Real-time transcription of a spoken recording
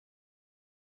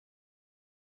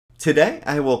Today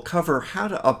I will cover how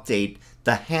to update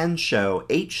the Hansshow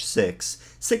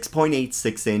H6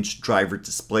 6.86-inch driver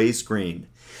display screen.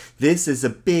 This is a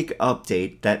big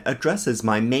update that addresses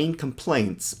my main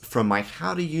complaints from my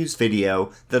how to use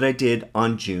video that I did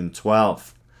on June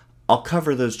 12th. I'll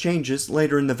cover those changes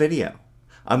later in the video.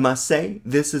 I must say,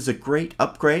 this is a great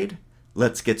upgrade.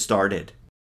 Let's get started.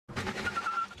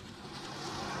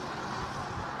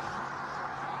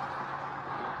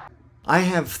 I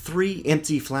have 3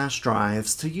 empty flash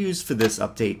drives to use for this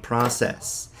update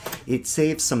process. It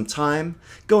saves some time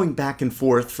going back and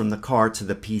forth from the car to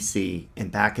the PC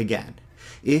and back again.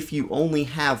 If you only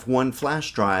have one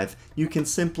flash drive, you can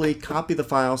simply copy the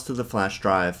files to the flash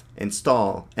drive,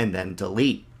 install, and then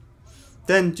delete.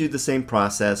 Then do the same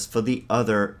process for the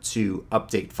other 2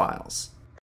 update files.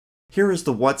 Here is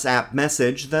the WhatsApp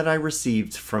message that I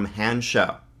received from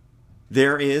Hansshow.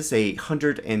 There is a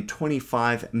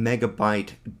 125 megabyte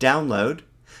download.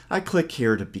 I click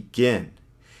here to begin.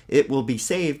 It will be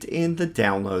saved in the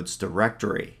downloads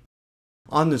directory.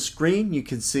 On the screen you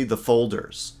can see the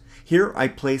folders. Here I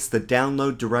place the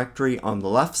download directory on the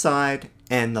left side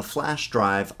and the flash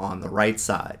drive on the right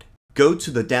side. Go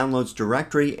to the downloads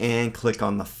directory and click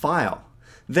on the file,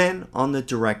 then on the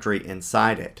directory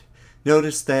inside it.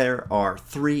 Notice there are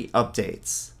 3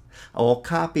 updates. I will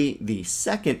copy the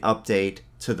second update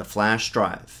to the flash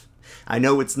drive. I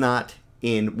know it's not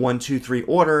in 1, 2, 3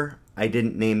 order. I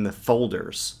didn't name the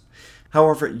folders.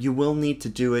 However, you will need to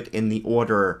do it in the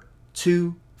order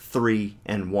 2, 3,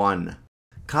 and 1.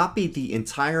 Copy the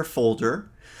entire folder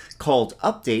called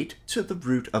Update to the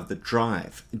root of the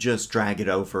drive. Just drag it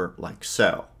over like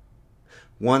so.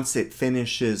 Once it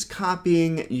finishes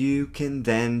copying, you can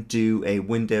then do a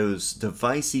Windows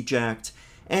device eject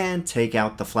and take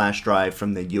out the flash drive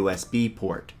from the USB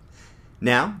port.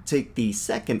 Now take the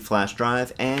second flash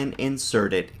drive and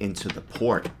insert it into the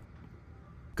port.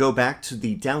 Go back to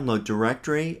the download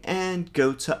directory and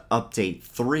go to Update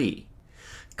 3.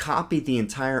 Copy the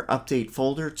entire update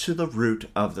folder to the root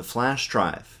of the flash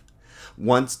drive.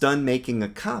 Once done making a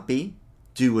copy,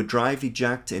 do a drive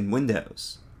eject in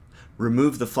Windows.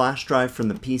 Remove the flash drive from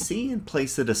the PC and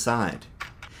place it aside.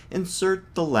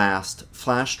 Insert the last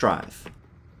flash drive.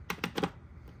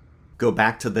 Go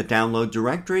back to the download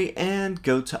directory and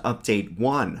go to Update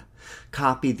 1.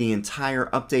 Copy the entire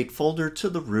update folder to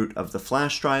the root of the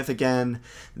flash drive again.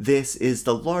 This is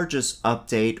the largest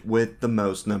update with the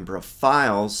most number of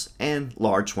files, and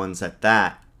large ones at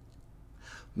that.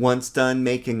 Once done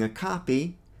making a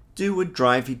copy, do a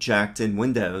drive eject in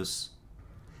Windows.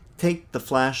 Take the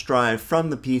flash drive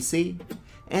from the PC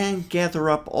and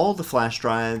gather up all the flash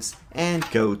drives and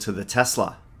go to the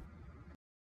Tesla.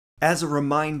 As a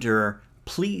reminder,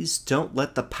 please don't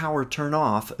let the power turn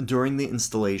off during the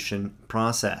installation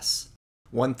process.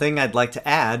 One thing I'd like to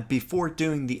add before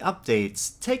doing the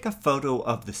updates, take a photo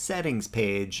of the settings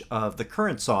page of the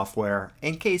current software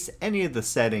in case any of the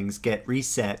settings get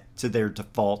reset to their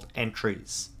default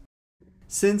entries.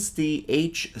 Since the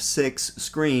H6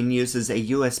 screen uses a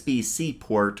USB-C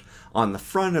port on the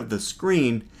front of the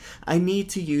screen, I need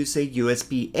to use a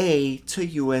USB-A to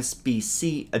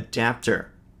USB-C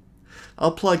adapter.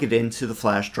 I'll plug it into the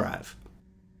flash drive.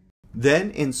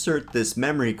 Then insert this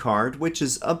memory card, which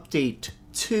is Update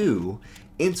 2,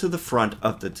 into the front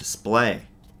of the display.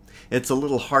 It's a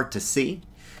little hard to see.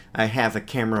 I have a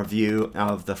camera view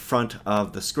of the front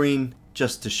of the screen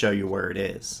just to show you where it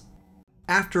is.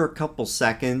 After a couple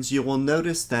seconds, you will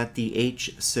notice that the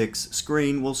H6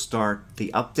 screen will start the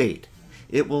update.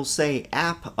 It will say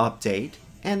App Update,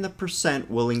 and the percent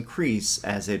will increase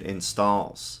as it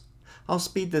installs. I'll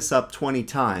speed this up 20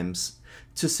 times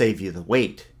to save you the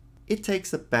wait. It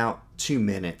takes about 2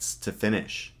 minutes to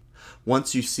finish.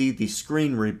 Once you see the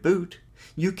screen reboot,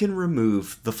 you can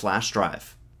remove the flash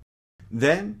drive.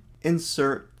 Then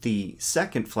insert the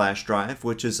second flash drive,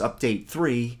 which is Update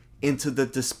 3, into the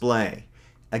display.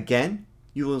 Again,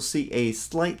 you will see a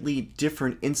slightly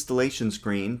different installation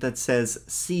screen that says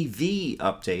CV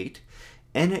Update,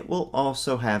 and it will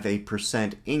also have a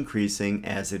percent increasing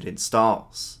as it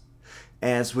installs.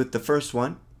 As with the first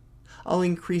one, I'll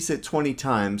increase it 20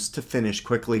 times to finish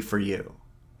quickly for you.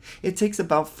 It takes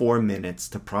about 4 minutes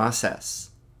to process.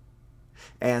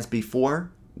 As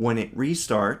before, when it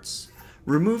restarts,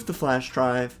 remove the flash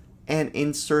drive and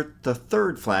insert the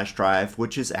third flash drive,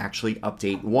 which is actually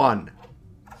Update 1.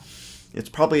 It's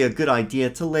probably a good idea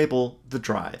to label the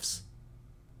drives.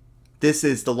 This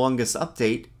is the longest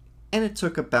update, and it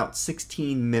took about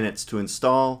 16 minutes to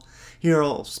install. Here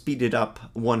I'll speed it up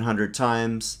 100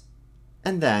 times,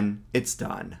 and then it's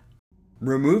done.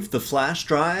 Remove the flash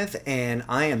drive, and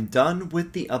I am done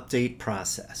with the update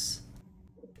process.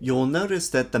 you'll notice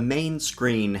that the main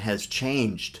screen has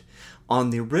changed. On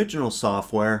the original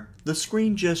software, the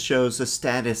screen just shows a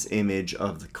status image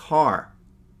of the car.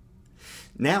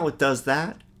 Now it does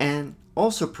that and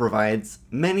also provides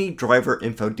many driver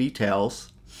info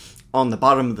details on the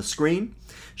bottom of the screen,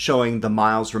 showing the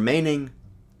miles remaining,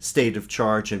 state of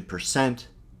charge in percent,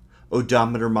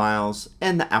 odometer miles,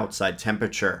 and the outside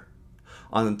temperature.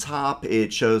 On the top,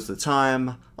 it shows the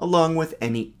time, along with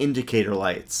any indicator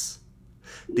lights.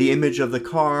 The image of the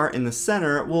car in the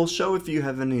center will show if you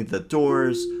have any of the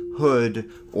doors,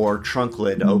 hood, or trunk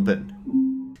lid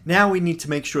open. Now we need to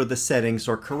make sure the settings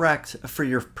are correct for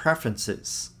your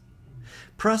preferences.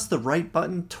 Press the right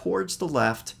button towards the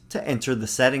left to enter the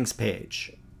settings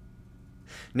page.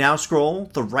 Now scroll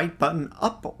the right button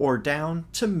up or down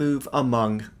to move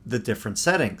among the different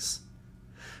settings.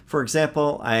 For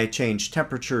example, I changed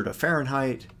temperature to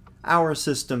Fahrenheit, hour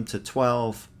system to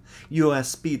 12, US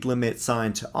speed limit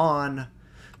sign to on,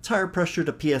 tire pressure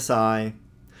to PSI,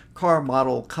 car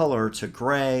model color to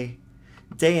gray,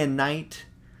 day and night,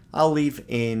 I'll leave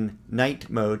in night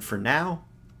mode for now,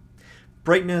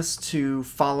 brightness to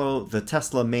follow the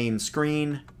Tesla main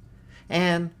screen,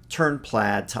 and turn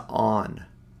Plaid to on.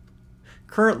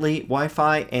 Currently,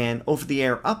 Wi-Fi and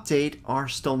over-the-air update are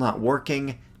still not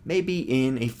working, maybe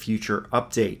in a future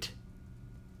update.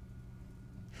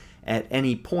 At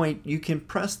any point, you can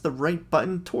press the right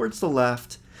button towards the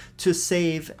left to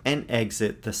save and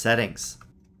exit the settings.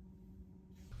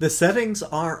 The settings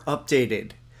are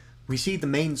updated. We see the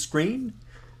main screen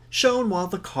shown while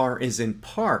the car is in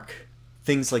park.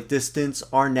 Things like distance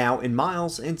are now in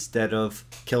miles instead of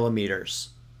kilometers.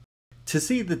 To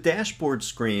see the dashboard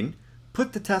screen,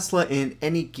 put the Tesla in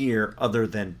any gear other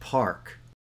than park.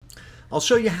 I'll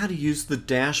show you how to use the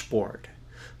dashboard.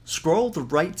 Scroll the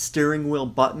right steering wheel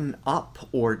button up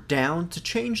or down to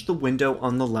change the window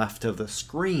on the left of the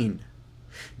screen.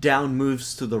 Down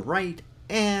moves to the right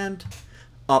and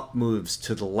up moves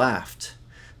to the left.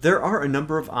 There are a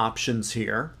number of options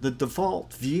here. The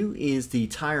default view is the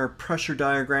tire pressure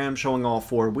diagram showing all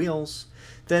four wheels.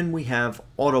 Then we have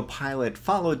autopilot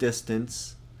follow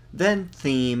distance, then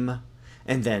theme,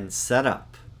 and then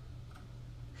setup.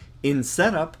 In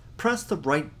setup, press the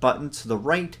right button to the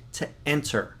right to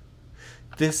enter.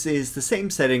 This is the same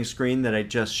settings screen that I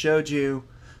just showed you.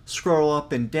 Scroll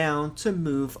up and down to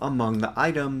move among the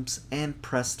items and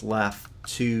press left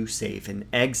to save and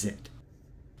exit.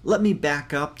 Let me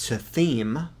back up to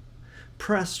theme.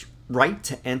 Press right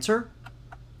to enter,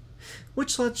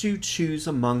 which lets you choose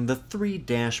among the three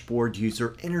dashboard user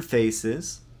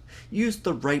interfaces. Use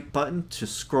the right button to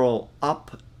scroll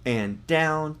up and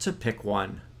down to pick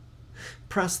one.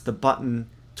 Press the button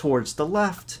towards the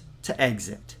left to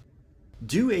exit.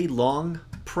 Do a long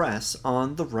press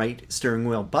on the right steering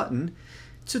wheel button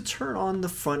to turn on the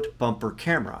front bumper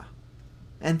camera,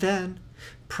 and then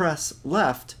press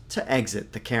left to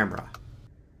exit the camera.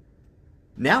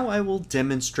 Now I will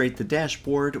demonstrate the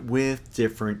dashboard with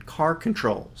different car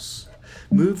controls.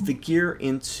 Move the gear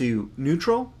into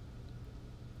neutral,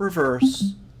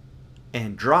 reverse,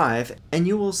 and drive, and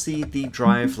you will see the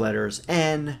drive letters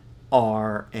N,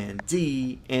 R, and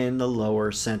D in the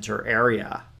lower center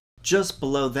area. Just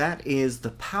below that is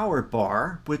the power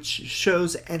bar, which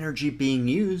shows energy being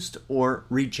used or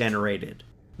regenerated.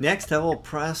 Next, I will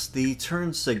press the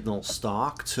turn signal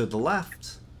stalk to the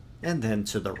left and then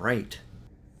to the right.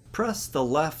 Press the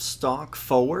left stalk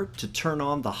forward to turn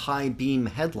on the high beam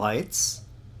headlights.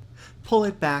 Pull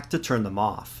it back to turn them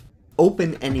off.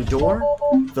 Open any door,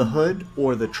 the hood,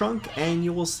 or the trunk, and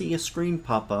you will see a screen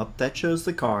pop up that shows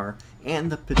the car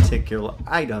and the particular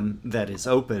item that is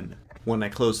open. When I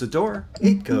close the door,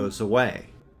 it goes away.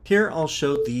 Here I'll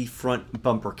show the front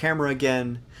bumper camera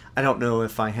again. I don't know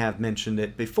if I have mentioned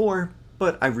it before,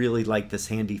 but I really like this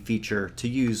handy feature to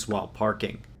use while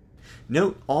parking.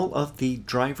 Note all of the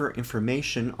driver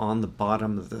information on the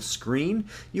bottom of the screen.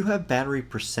 You have battery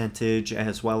percentage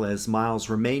as well as miles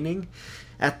remaining.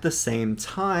 At the same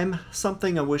time,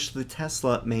 something I wish the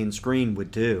Tesla main screen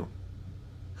would do.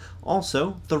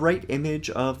 Also, the right image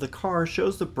of the car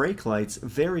shows the brake lights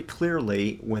very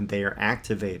clearly when they are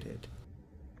activated.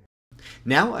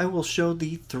 Now I will show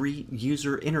the three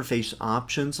user interface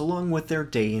options along with their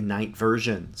day and night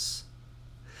versions.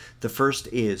 The first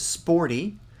is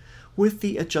Sporty, with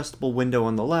the adjustable window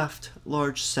on the left,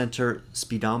 large center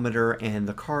speedometer, and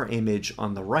the car image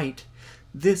on the right.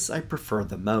 This I prefer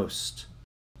the most.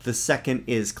 The second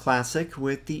is Classic,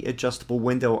 with the adjustable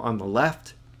window on the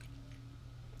left,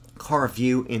 car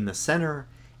view in the center,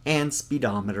 and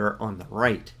speedometer on the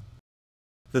right.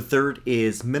 The third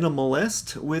is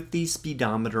minimalist, with the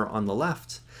speedometer on the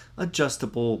left,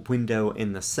 adjustable window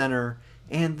in the center,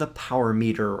 and the power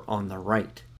meter on the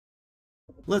right.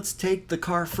 Let's take the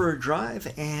car for a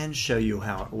drive and show you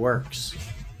how it works.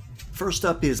 First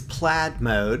up is Plaid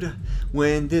mode.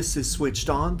 When this is switched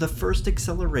on, the first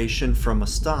acceleration from a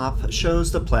stop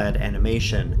shows the Plaid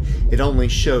animation. It only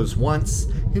shows once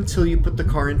until you put the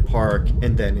car in park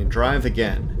and then in drive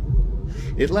again.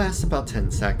 It lasts about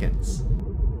 10 seconds.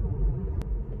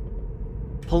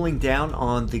 Pulling down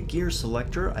on the gear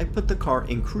selector, I put the car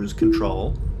in cruise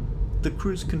control. The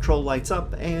cruise control lights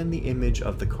up and the image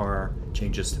of the car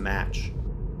changes to match.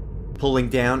 Pulling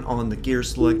down on the gear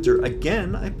selector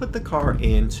again, I put the car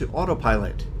into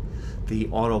autopilot. The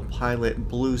autopilot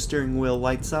blue steering wheel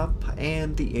lights up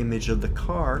and the image of the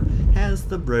car has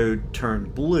the road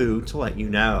turned blue to let you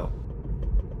know.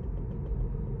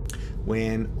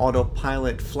 When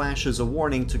autopilot flashes a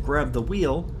warning to grab the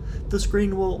wheel, the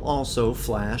screen will also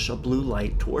flash a blue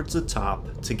light towards the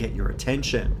top to get your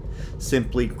attention.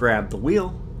 Simply grab the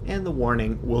wheel and the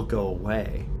warning will go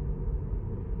away.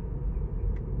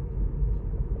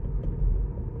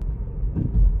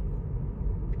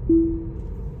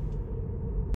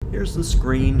 Here's the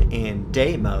screen in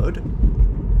day mode.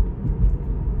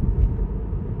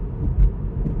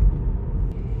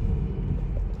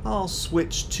 I'll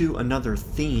switch to another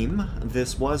theme.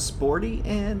 This was sporty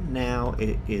and now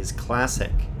it is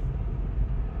classic.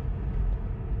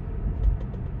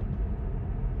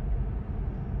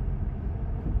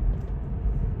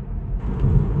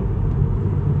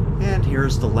 And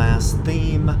here's the last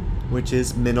theme, which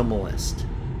is minimalist.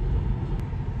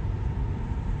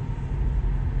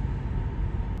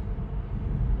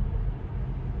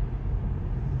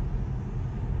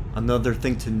 Another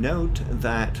thing to note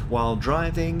that while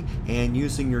driving and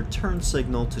using your turn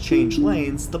signal to change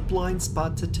lanes, the blind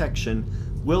spot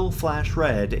detection will flash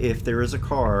red if there is a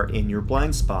car in your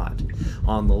blind spot,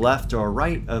 on the left or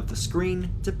right of the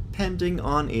screen, depending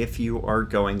on if you are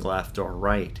going left or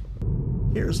right.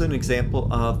 Here's an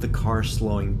example of the car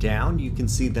slowing down. You can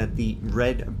see that the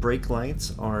red brake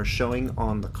lights are showing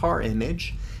on the car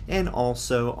image and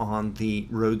also on the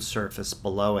road surface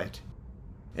below it.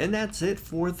 And that's it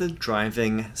for the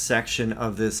driving section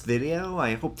of this video.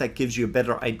 I hope that gives you a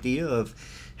better idea of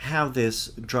how this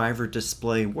driver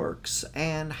display works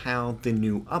and how the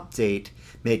new update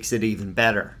makes it even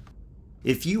better.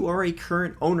 If you are a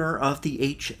current owner of the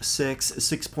H6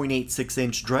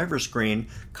 6.86-inch driver screen,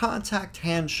 contact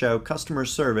Hansshow customer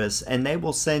service and they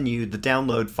will send you the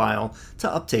download file to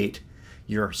update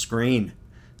your screen.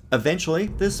 Eventually,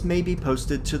 this may be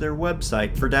posted to their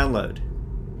website for download.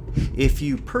 If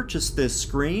you purchase this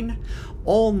screen,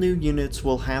 all new units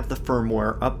will have the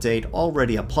firmware update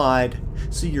already applied,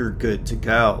 so you're good to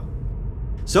go.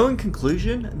 So in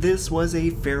conclusion, this was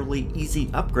a fairly easy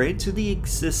upgrade to the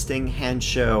existing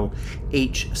Hansshow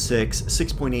H6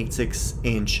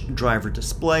 6.86-inch driver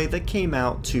display that came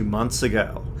out 2 months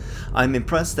ago. I'm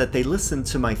impressed that they listened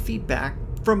to my feedback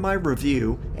from my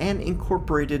review and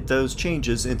incorporated those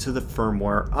changes into the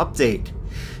firmware update.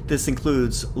 This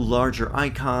includes larger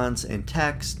icons and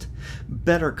text,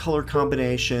 better color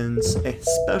combinations,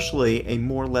 especially a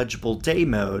more legible day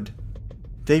mode.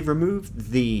 They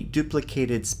removed the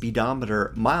duplicated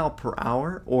speedometer mile per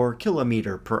hour or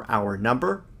kilometer per hour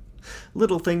number.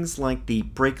 Little things like the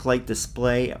brake light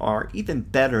display are even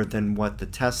better than what the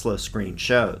Tesla screen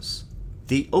shows.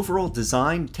 The overall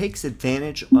design takes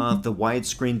advantage of the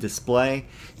widescreen display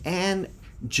and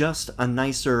just a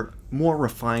nicer, more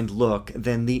refined look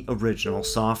than the original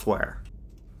software.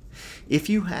 If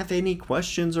you have any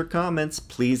questions or comments,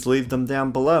 please leave them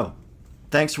down below.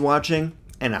 Thanks for watching,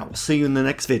 and I will see you in the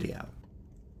next video.